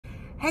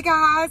Hey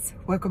guys,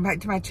 welcome back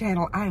to my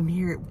channel. I am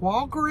here at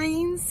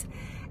Walgreens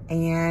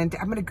and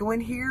I'm gonna go in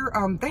here.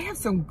 They have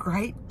some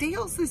great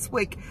deals this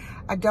week.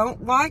 I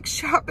don't like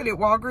shopping at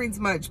Walgreens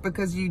much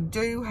because you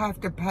do have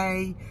to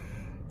pay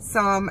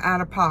some out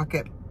of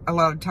pocket. A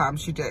lot of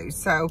times you do.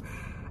 So,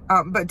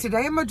 but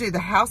today I'm gonna do the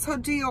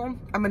household deal.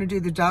 I'm gonna do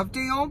the Dove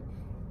deal,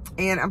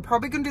 and I'm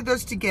probably gonna do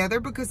those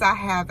together because I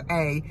have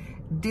a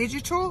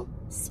digital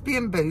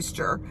spin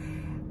booster.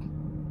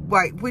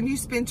 Wait, when you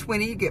spend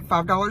 20, you get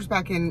 $5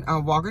 back in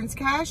Walgreens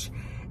cash.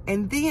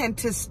 And then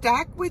to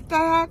stack with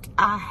that,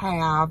 I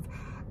have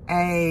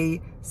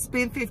a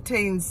spend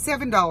 15,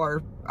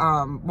 $7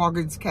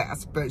 Walgreens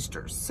cash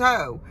booster.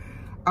 So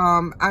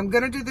I'm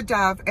going to do the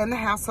Dove and the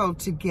household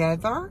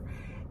together.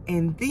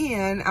 And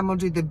then I'm going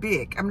to do the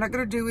big. I'm not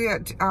going to do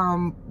it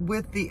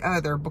with the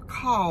other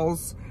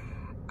because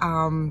I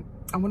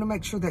want to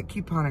make sure that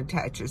coupon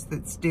attaches.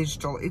 That's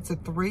digital. It's a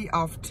 3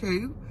 off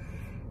 2.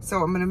 So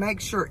I'm going to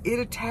make sure it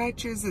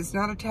attaches. It's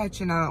not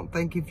attaching, I don't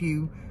think, if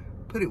you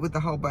put it with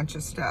a whole bunch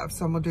of stuff.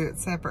 So I'm going to do it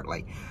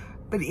separately.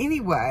 But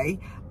anyway,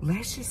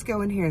 let's just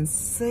go in here and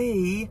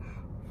see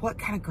what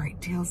kind of great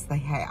deals they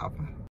have.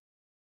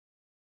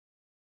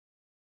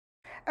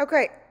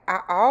 Okay,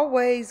 I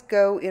always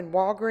go in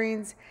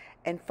Walgreens,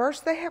 and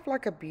first they have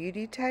like a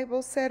beauty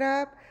table set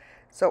up.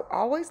 So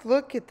always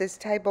look at this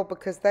table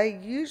because they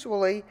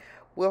usually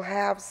will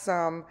have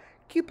some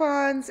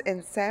coupons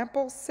and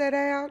samples set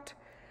out.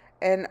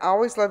 And I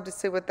always love to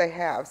see what they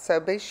have. So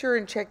be sure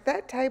and check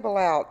that table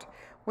out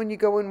when you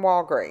go in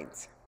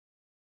Walgreens.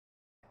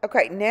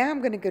 Okay, now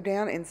I'm going to go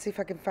down and see if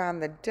I can find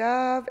the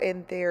Dove.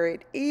 And there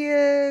it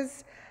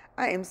is.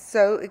 I am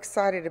so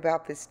excited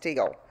about this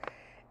deal.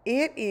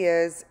 It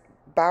is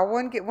buy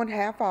one, get one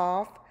half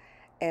off.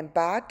 And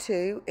buy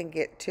two and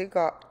get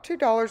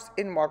 $2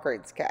 in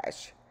Walgreens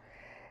cash.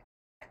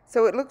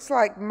 So it looks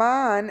like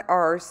mine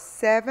are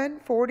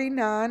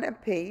 $7.49 a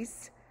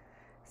piece.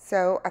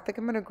 So I think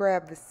I'm going to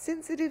grab the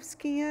sensitive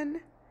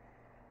skin,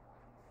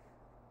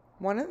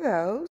 one of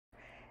those.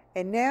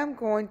 And now I'm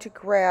going to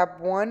grab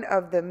one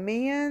of the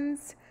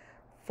men's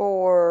they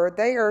are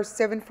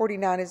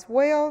 $7.49 as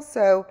well.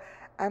 So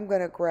I'm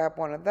going to grab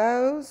one of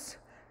those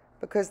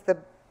because the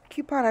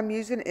coupon I'm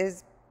using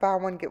is buy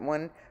one, get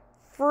one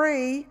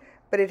free.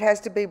 But it has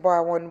to be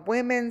buy one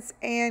women's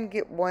and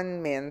get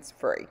one men's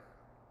free.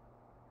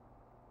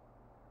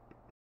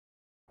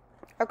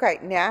 Okay,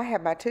 now I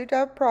have my 2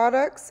 Dove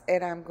products,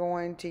 and I'm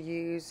going to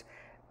use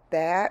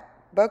that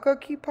BOGO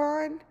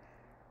coupon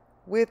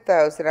with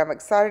those. And I'm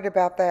excited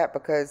about that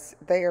because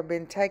they are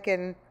been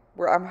taken,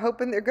 I'm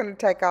hoping they're going to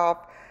take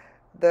off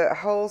the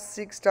whole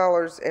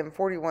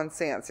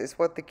 $6.41 is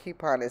what the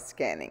coupon is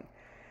scanning.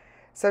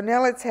 So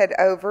now let's head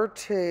over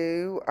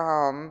to,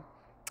 I'm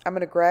going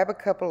to grab a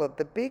couple of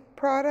the big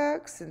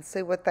products and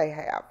see what they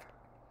have.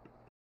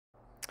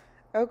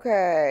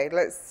 Okay,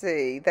 let's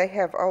see. They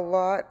have a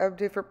lot of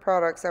different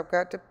products. I've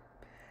got to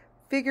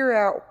figure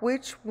out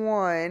which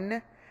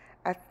one.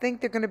 I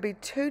think they're going to be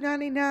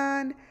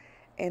 $2.99,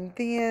 and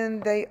then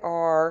they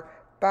are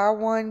buy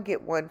one,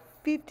 get one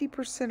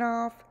 50%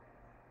 off.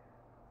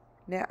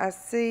 Now I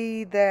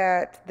see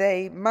that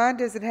mine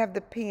doesn't have the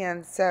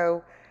pen,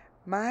 so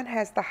mine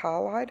has the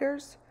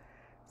highlighters.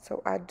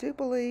 So I do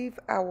believe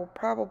I will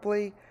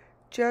probably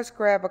just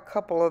grab a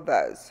couple of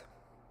those.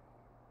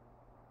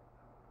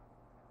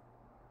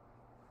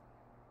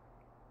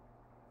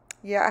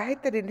 Yeah, I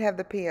hate they didn't have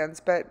the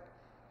pens, but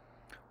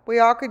we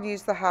all can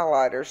use the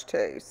highlighters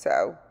too.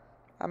 So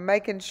I'm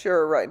making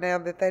sure right now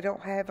that they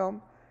don't have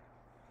them,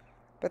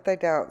 but they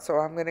don't. So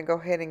I'm going to go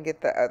ahead and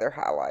get the other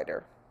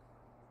highlighter.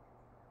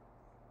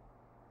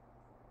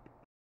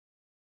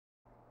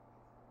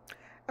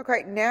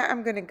 Okay, now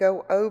I'm going to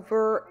go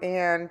over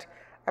and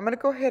I'm going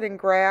to go ahead and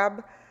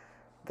grab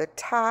the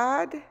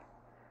Tide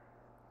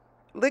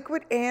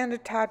liquid and the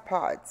Tide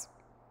Pods.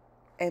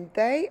 And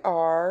they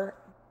are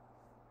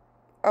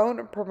on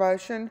a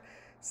promotion.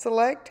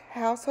 Select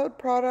household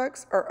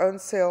products are on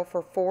sale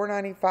for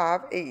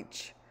 $4.95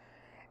 each.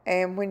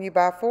 And when you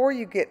buy 4,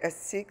 you get a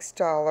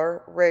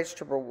 $6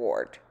 register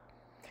reward.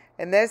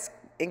 And this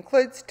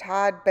includes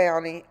Tide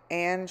Bounty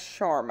and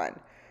Charmin.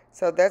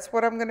 So that's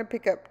what I'm going to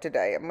pick up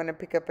today. I'm going to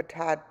pick up a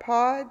Tide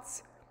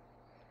Pods.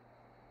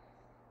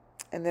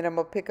 And then I'm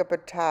going to pick up a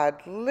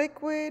Tide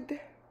Liquid.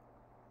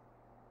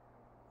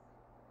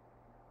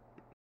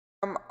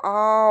 I'm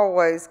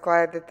always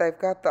glad that they've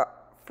got the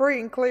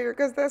free and clear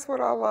because that's what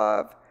I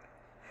love.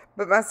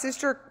 But my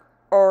sister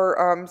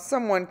or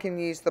someone can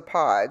use the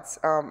pods.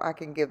 I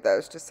can give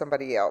those to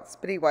somebody else.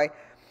 But anyway,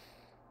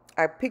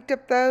 I picked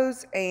up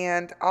those,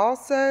 and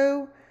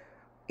also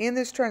in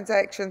this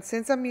transaction,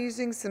 since I'm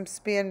using some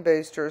spin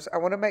boosters, I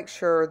want to make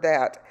sure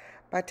that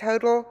my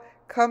total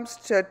comes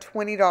to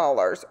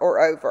 $20 or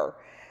over.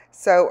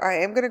 So I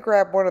am going to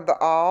grab one of the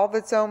all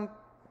that's on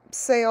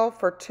sale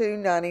for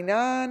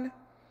 $2.99.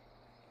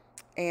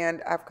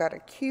 And I've got a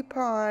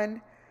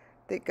coupon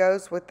that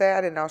goes with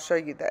that, and I'll show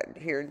you that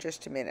here in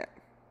just a minute.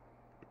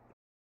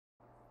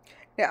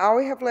 Now all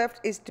we have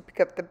left is to pick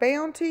up the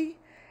Bounty,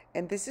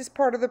 And this is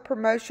part of the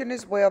promotion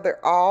as well.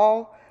 They're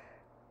all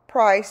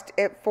priced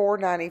at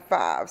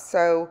 $4.95.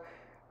 So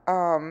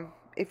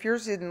if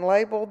yours isn't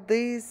labeled,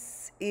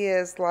 this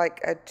is like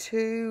a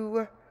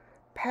 2-pack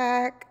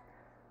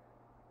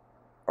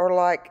or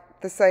like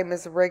the same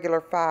as the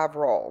regular 5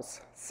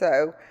 rolls.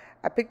 So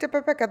I picked up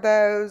a pack of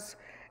those,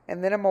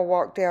 and then I'm going to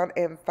walk down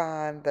and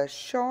find the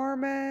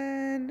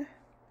Charmin.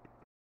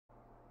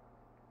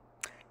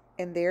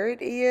 And there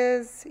it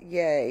is.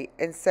 Yay.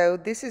 And so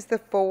this is the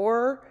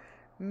 4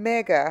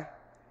 mega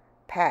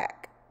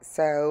pack.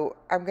 So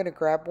I'm going to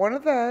grab one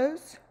of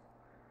those.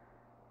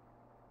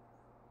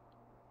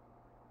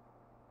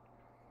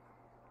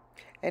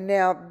 And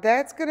now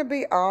that's going to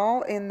be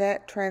all in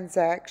that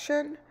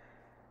transaction.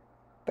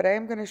 But I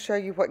am going to show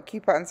you what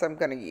coupons I'm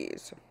going to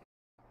use.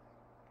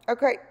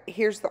 Okay,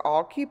 here's the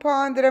all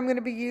coupon that I'm going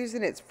to be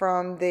using. It's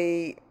from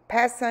the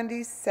Past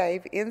Sunday's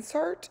Save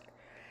Insert.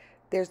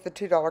 There's the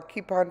 $2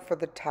 coupon for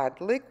the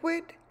Tide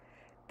Liquid.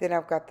 Then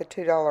I've got the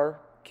 $2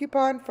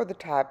 coupon for the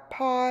Tide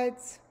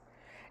Pods.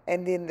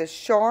 And then the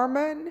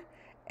Charmin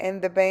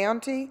and the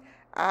Bounty.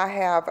 I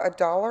have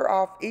 $1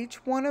 off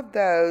each one of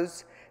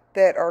those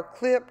that are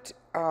clipped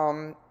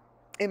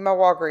in my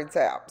Walgreens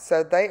app.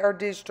 So they are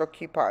digital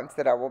coupons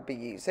that I will be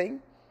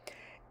using.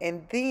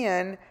 And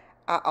then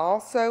I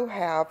also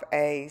have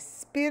a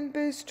spin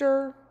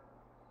booster.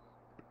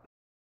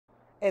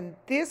 And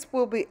this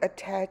will be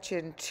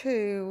attaching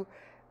to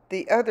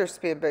the other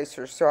spin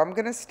boosters. So I'm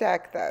going to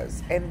stack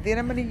those. And then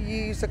I'm going to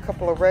use a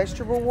couple of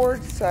Restaurant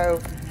Rewards. So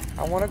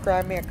I want to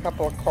grab me a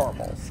couple of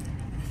caramels.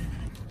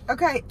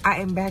 Okay, I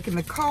am back in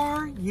the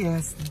car.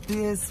 Yes,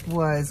 this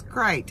was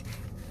great.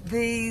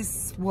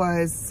 These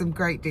was some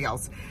great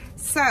deals.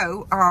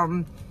 So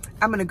I'm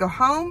going to go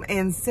home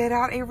and set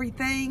out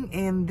everything,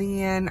 and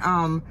then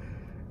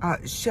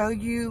show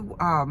you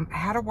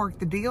how to work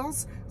the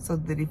deals so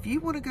that if you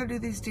want to go do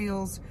these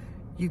deals,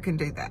 you can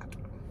do that.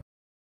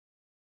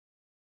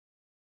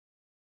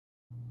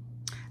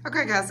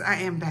 Okay guys, I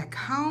am back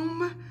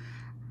home.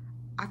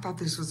 I thought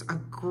this was a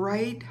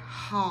great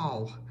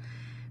haul.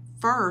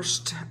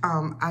 First,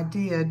 I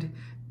did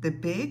the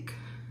big,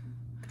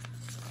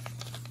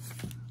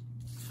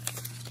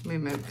 let me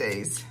move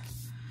these,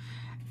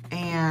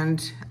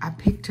 and I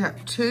picked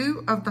up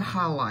 2 of the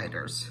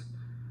highlighters.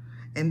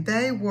 And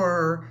they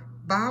were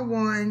buy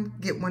one,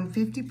 get one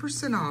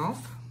 50%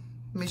 off.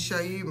 Let me show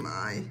you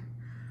my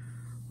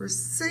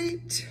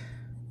receipt.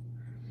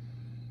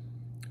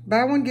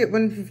 Buy one, get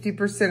one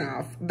 50%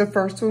 off. The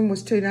first one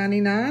was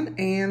 $2.99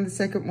 and the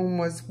second one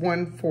was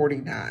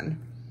 $1.49.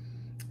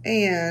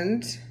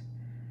 And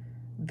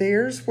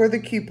there's where the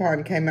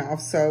coupon came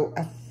off. So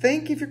I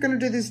think if you're gonna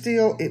do this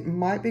deal, it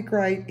might be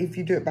great if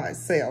you do it by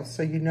itself,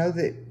 so you know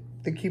that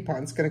the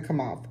coupon's gonna come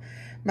off.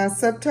 My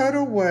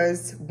subtotal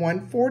was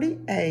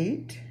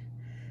 $148,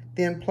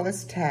 then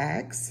plus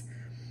tax,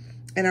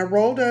 and I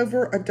rolled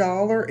over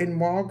 $1 in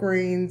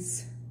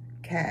Walgreens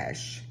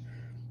cash.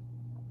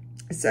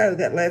 So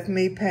that left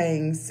me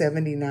paying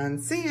 79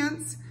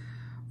 cents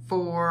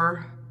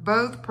for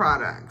both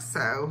products,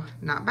 so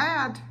not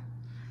bad.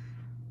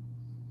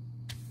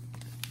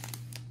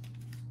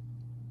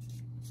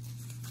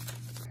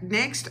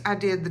 Next, I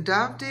did the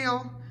Dove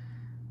deal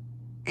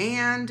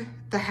and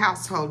the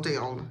household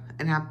deal,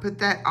 and I put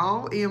that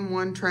all in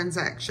one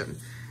transaction.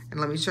 And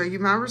let me show you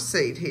my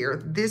receipt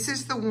here. This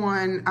is the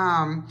one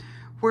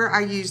where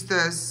I used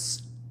the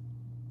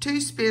 2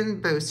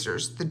 spin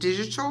boosters, the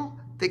digital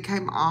that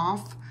came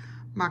off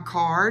my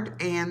card,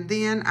 and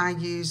then I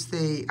used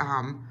the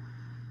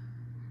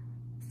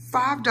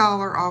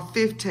 $5 off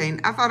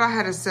 15. I thought I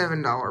had a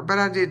 $7, but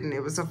I didn't.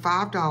 It was a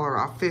 $5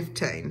 off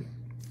 15.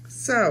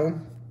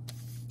 So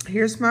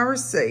here's my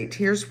receipt.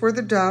 Here's where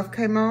the Dove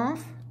came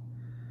off.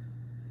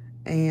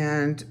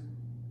 And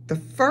the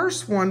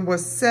first one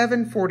was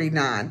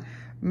 $7.49.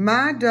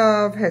 My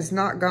Dove has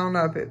not gone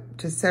up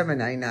to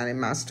 $7.89 in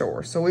my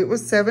store. So it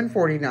was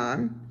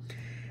 $7.49.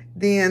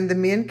 Then the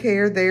Men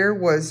Care there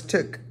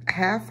took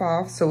half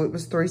off, so it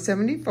was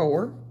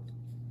 $3.74.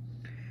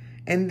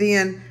 And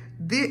then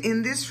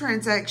in this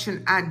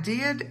transaction, I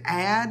did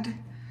add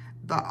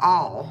the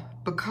all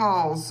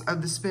because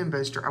of the spin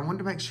booster. I wanted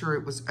to make sure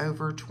it was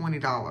over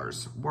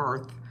 $20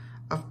 worth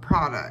of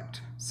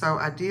product. So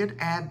I did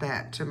add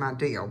that to my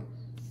deal.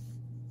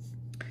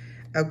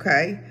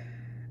 Okay,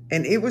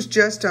 and it was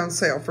just on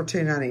sale for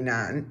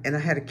 $2.99, and I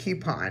had a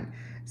coupon.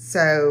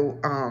 So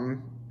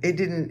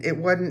it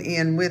wasn't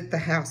in with the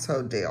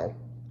household deal.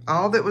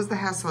 All that was the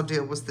household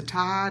deal was the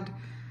Tide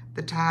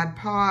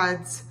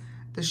Pods,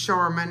 the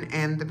Charmin,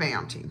 and the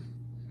Bounty.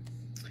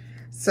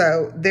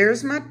 So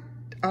there's my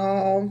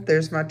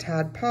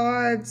Tide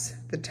Pods,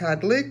 the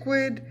Tide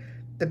Liquid,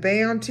 the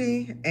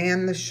Bounty,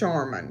 and the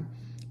Charmin.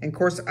 And of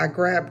course, I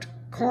grabbed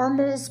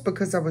caramels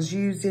because I was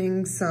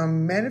using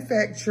some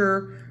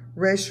manufacturer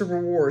Restaurant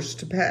Rewards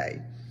to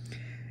pay,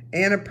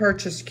 and a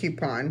purchase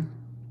coupon.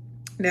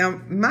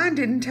 Now, mine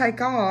didn't take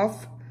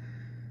off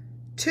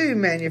 2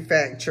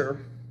 manufacturer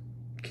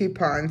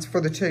coupons for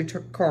the 2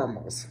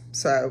 caramels.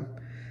 So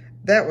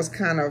That was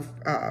kind of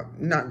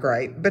not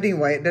great. But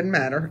anyway, it doesn't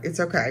matter. It's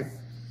okay.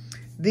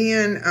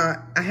 Then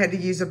I had to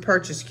use a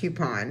purchase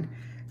coupon.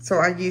 So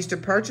I used a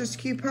purchase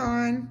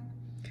coupon.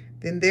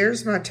 Then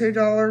there's my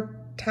 $2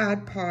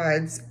 Tide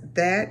Pods.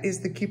 That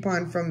is the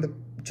coupon from the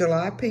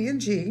July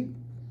P&G.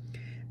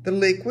 The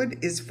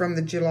liquid is from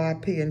the July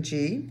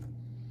P&G.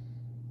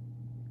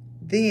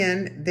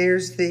 Then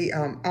there's the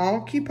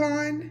all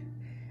coupon.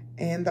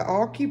 And the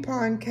all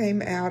coupon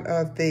came out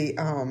of the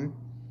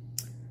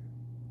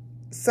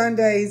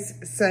Sunday's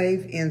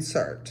Save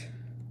insert.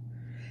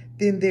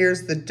 Then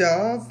there's the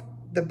Dove,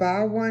 the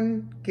buy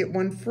one, get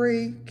one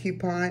free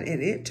coupon,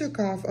 and it took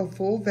off a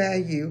full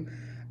value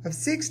of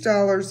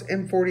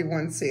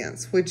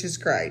 $6.41, which is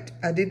great.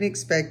 I didn't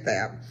expect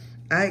that.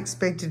 I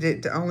expected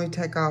it to only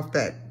take off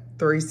that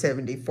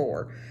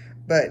 $3.74,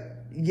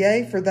 but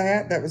yay for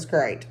that. That was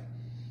great.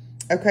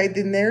 Okay,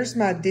 then there's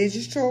my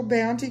Digital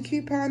Bounty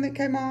coupon that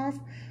came off.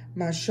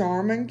 My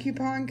Charmin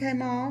coupon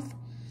came off.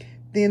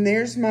 Then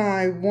there's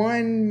my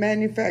one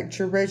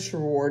manufacturer register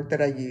reward that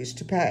I used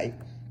to pay.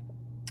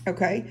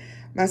 Okay,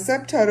 my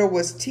subtotal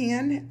was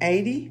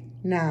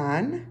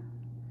 $10.89,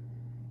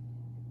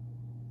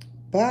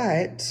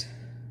 but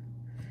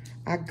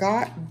I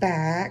got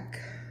back,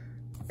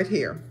 right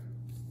here,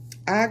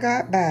 I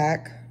got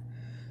back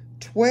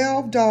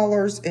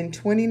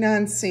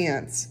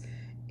 $12.29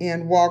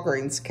 in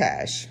Walgreens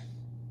cash.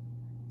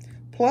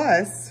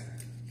 Plus,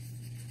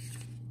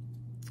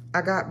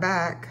 I got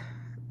back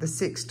the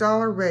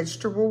 $6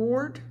 register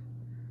reward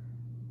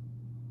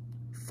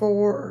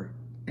for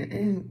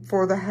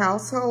the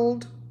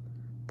household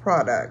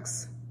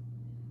products,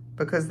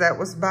 because that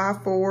was buy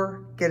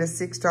four, get a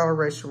 $6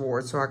 register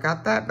reward. So I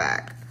got that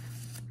back.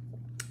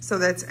 So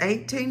that's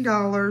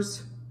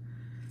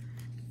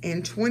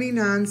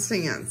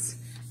 $18.29.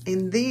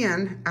 And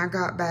then I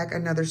got back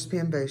another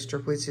spin booster,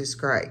 which is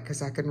great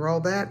because I can roll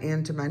that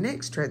into my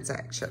next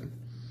transaction.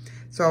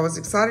 So I was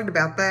excited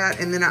about that.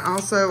 And then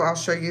I'll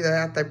show you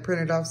that they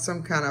printed off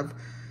some kind of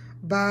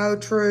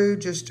BioTrue,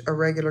 just a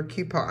regular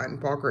coupon,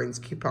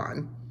 Walgreens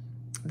coupon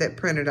that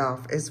printed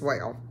off as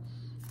well.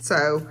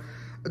 So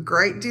a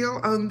great deal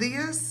on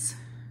this.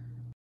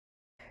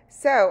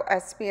 So I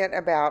spent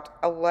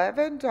about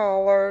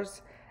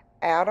 $11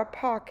 out of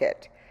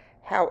pocket.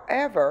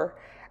 However,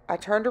 I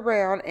turned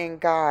around and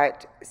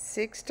got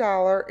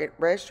 $6 at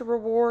register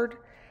reward,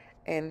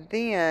 and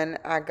then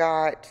I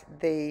got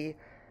the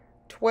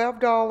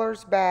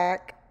 $12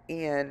 back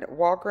in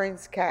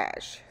Walgreens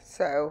cash.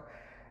 So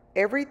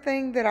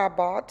everything that I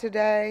bought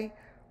today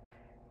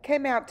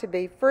came out to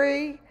be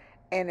free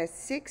and a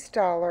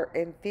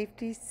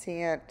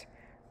 $6.50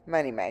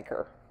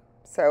 moneymaker.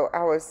 So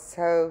I was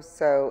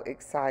so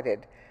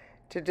excited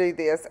to do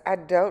this. I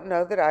don't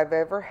know that I've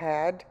ever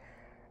had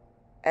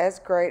as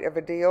great of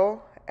a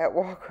deal at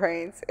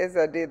Walgreens as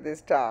I did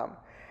this time.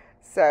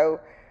 So,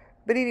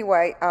 but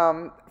anyway,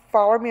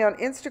 follow me on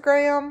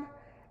Instagram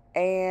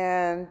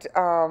and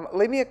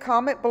leave me a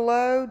comment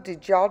below.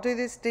 Did y'all do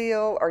this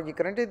deal? Are you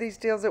going to do these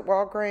deals at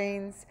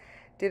Walgreens?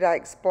 Did I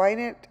explain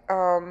it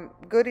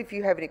good? If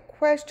you have any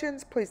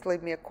questions, please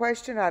leave me a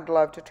question. I'd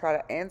love to try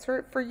to answer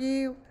it for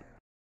you.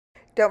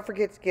 Don't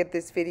forget to give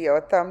this video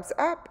a thumbs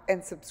up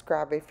and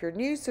subscribe if you're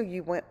new so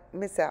you won't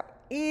miss out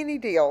any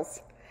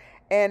deals.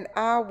 And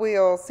I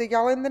will see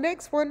y'all in the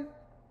next one.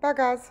 Bye,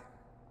 guys.